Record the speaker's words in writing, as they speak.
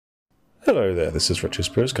Hello there, this is Retro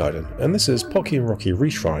Spirits Gaiden, and this is Pocky and Rocky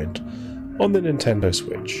RESHRINED on the Nintendo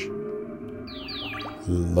Switch.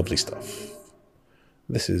 Lovely stuff.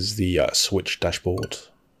 This is the Switch dashboard,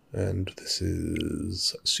 and this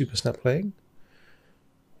is Super Snap playing.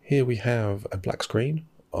 Here we have a black screen.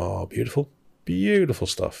 Oh, beautiful. Beautiful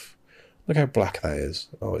stuff. Look how black that is.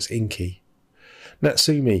 Oh, it's inky.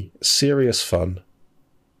 Natsumi, serious fun.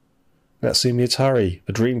 Natsumi Atari,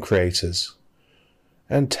 the Dream Creators.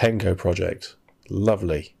 And Tengo Project.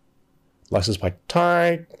 Lovely. Licensed by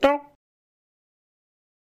Taito.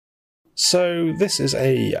 So this is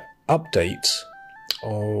a update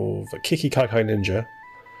of Kiki Kaikai Ninja,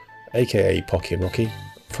 aka Pocky and Rocky,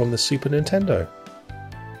 from the Super Nintendo.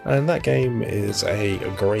 And that game is a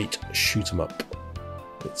great shoot 'em up.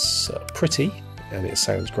 It's pretty and it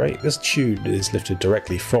sounds great. This tune is lifted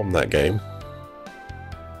directly from that game,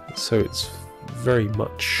 so it's very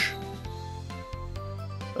much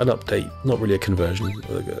an update, not really a conversion.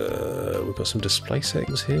 We've got some display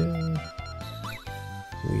settings here.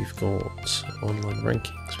 We've got online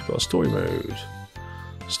rankings. We've got a story mode.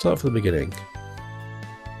 Start from the beginning.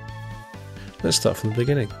 Let's start from the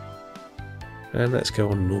beginning. And let's go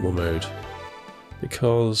on normal mode.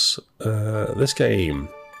 Because this game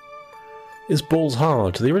is balls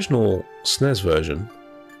hard. The original SNES version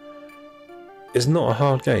is not a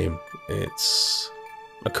hard game. It's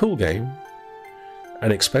a cool game.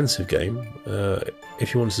 An expensive game.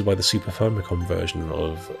 If you wanted to buy the Super Famicom version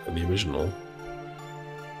of the original,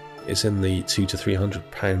 it's in the £200 to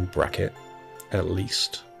 £300 bracket at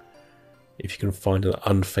least. If you can find an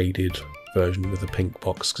unfaded version with a pink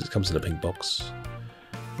box, because it comes in a pink box.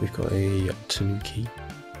 We've got a Tanuki.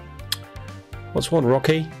 What's one,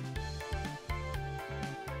 Rocky?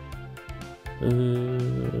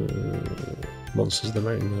 Monsters of the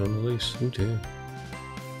Mountain on the loose. Oh dear.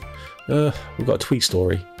 We've got a Tweet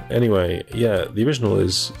Story. Anyway, yeah, the original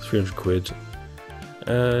is 300 quid,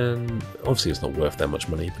 and obviously it's not worth that much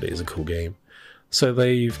money, but it is a cool game. So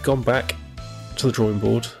they've gone back to the drawing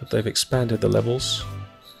board, they've expanded the levels,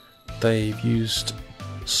 they've used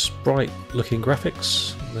sprite-looking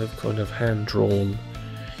graphics, they've kind of hand-drawn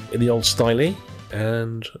in the old style,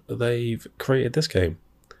 and they've created this game.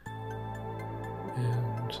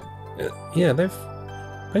 And yeah, they've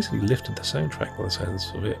basically lifted the soundtrack by the sounds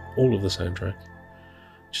of it, all of the soundtrack,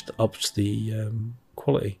 just upped the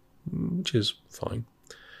quality, which is fine.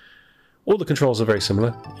 All the controls are very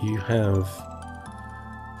similar. You have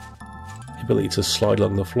the ability to slide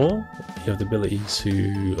along the floor, you have the ability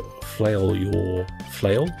to flail your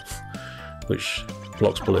flail, which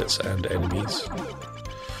blocks bullets and enemies,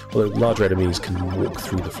 although larger enemies can walk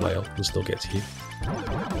through the flail and still get to you.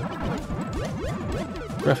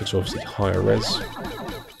 Graphics are obviously higher res.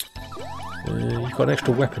 You've got an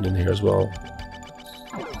extra weapon in here as well.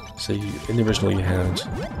 So in the original you had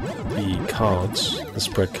the cards, the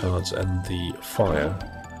spread cards, and the fire.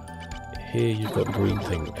 Here you've got the green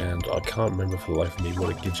thing, and I can't remember for the life of me what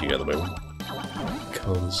it gives you at the moment,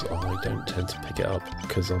 because I don't tend to pick it up,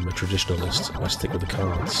 because I'm a traditionalist. I stick with the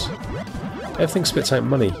cards. Everything spits out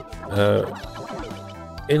money.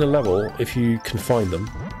 In a level, if you can find them,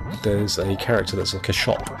 there's a character that's like a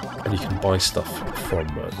shop, and you can buy stuff from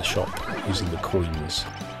the shop using the coins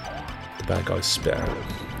the bad guys spit out.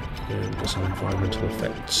 And got some environmental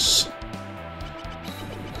effects.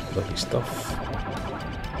 Lovely stuff.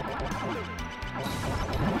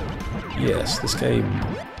 Yes, this game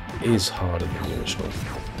is harder than the original.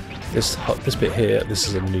 This bit here, this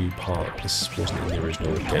is a new part. This wasn't in the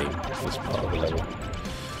original game, this part of the level.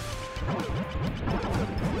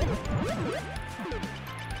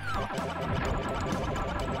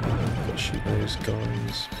 Shoot those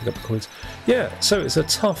guys, pick up the coins. Yeah, so it's a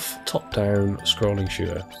tough top-down scrolling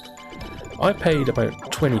shooter. I paid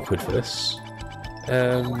about 20 quid for this,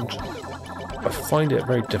 and I find it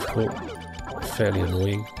very difficult, fairly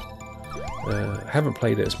annoying. I haven't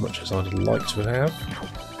played it as much as I'd like to have,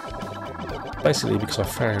 basically because I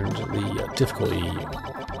found the difficulty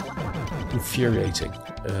infuriating.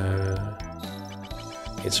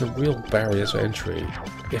 It's a real barrier to entry.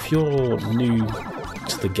 If you're new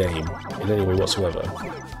to the game in any way whatsoever,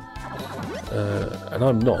 and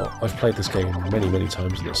I'm not, I've played this game many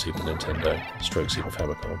times on the Super Nintendo / Super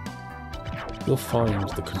Famicom, you'll find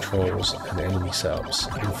the controls and enemy setups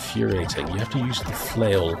infuriating. You have to use the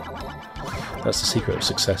flail. That's the secret of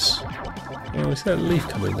success. Oh, is that leaf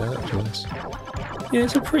coming down? Yeah,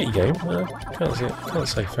 it's a pretty game. Can't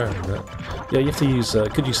say fairer than that. Yeah, you have to use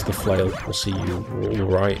good use of the flail. We'll see you all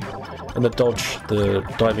right. And the dodge, the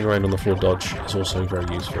diving around on the floor dodge, is also very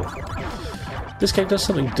useful. This game does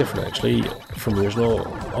something different actually from the original.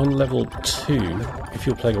 On level 2, if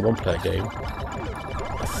you're playing a one-player game,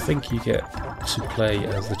 I think you get to play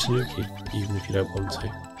as the Tanuki, even if you don't want to.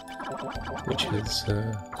 Which is...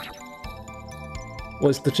 well,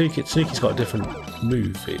 it's the Tanuki. Tanuki's got a different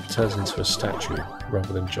move. It turns into a statue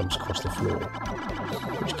rather than jumps across the floor,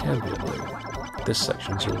 which can be annoying. This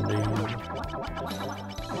section's all new.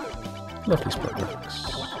 Lovely sprite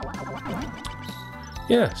graphics.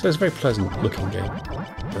 Yeah, so it's a very pleasant looking game.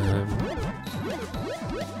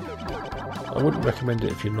 I wouldn't recommend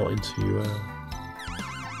it if you're not into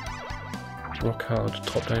rock hard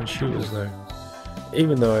top-down shooters though.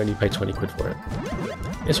 Even though I only paid 20 quid for it.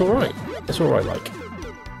 It's alright. It's alright like.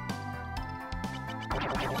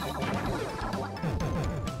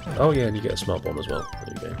 Oh yeah, and you get a smart bomb as well.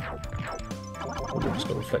 There you go. Oh, it's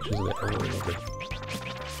got reflections in it. Oh, lovely.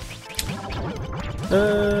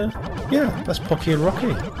 Yeah, that's Pocky and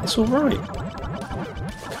Rocky. It's alright.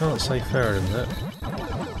 Can't say fairer than that.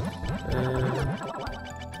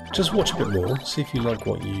 Just watch a bit more, see if you like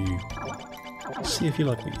what you see,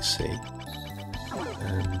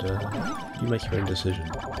 and you make your own decision.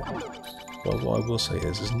 But what I will say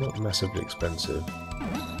is, it's not massively expensive.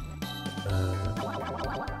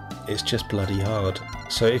 It's just bloody hard.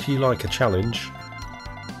 So if you like a challenge,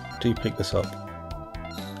 do pick this up.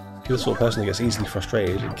 If you're the sort of person who gets easily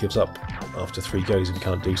frustrated and gives up after 3 goes and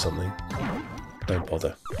can't do something, don't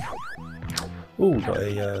bother. Ooh, we've got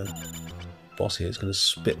a boss here. It's going to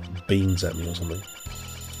spit beans at me or something.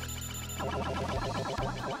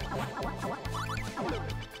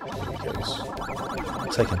 There he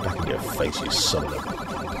goes. Take him back in your face, you son of a...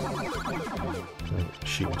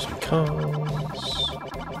 Shoot him some cars.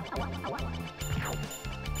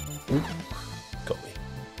 Ooh, got me.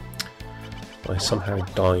 I somehow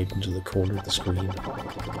dived into the corner of the screen.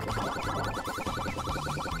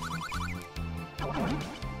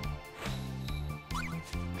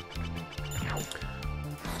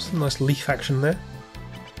 Some nice leaf action there.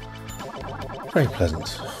 Very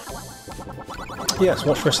pleasant. Yes,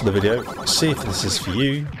 watch the rest of the video. See if this is for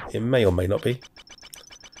you. It may or may not be.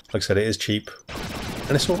 Like I said, it is cheap.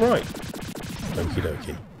 And it's alright. Okie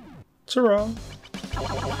dokie. Ta-ra!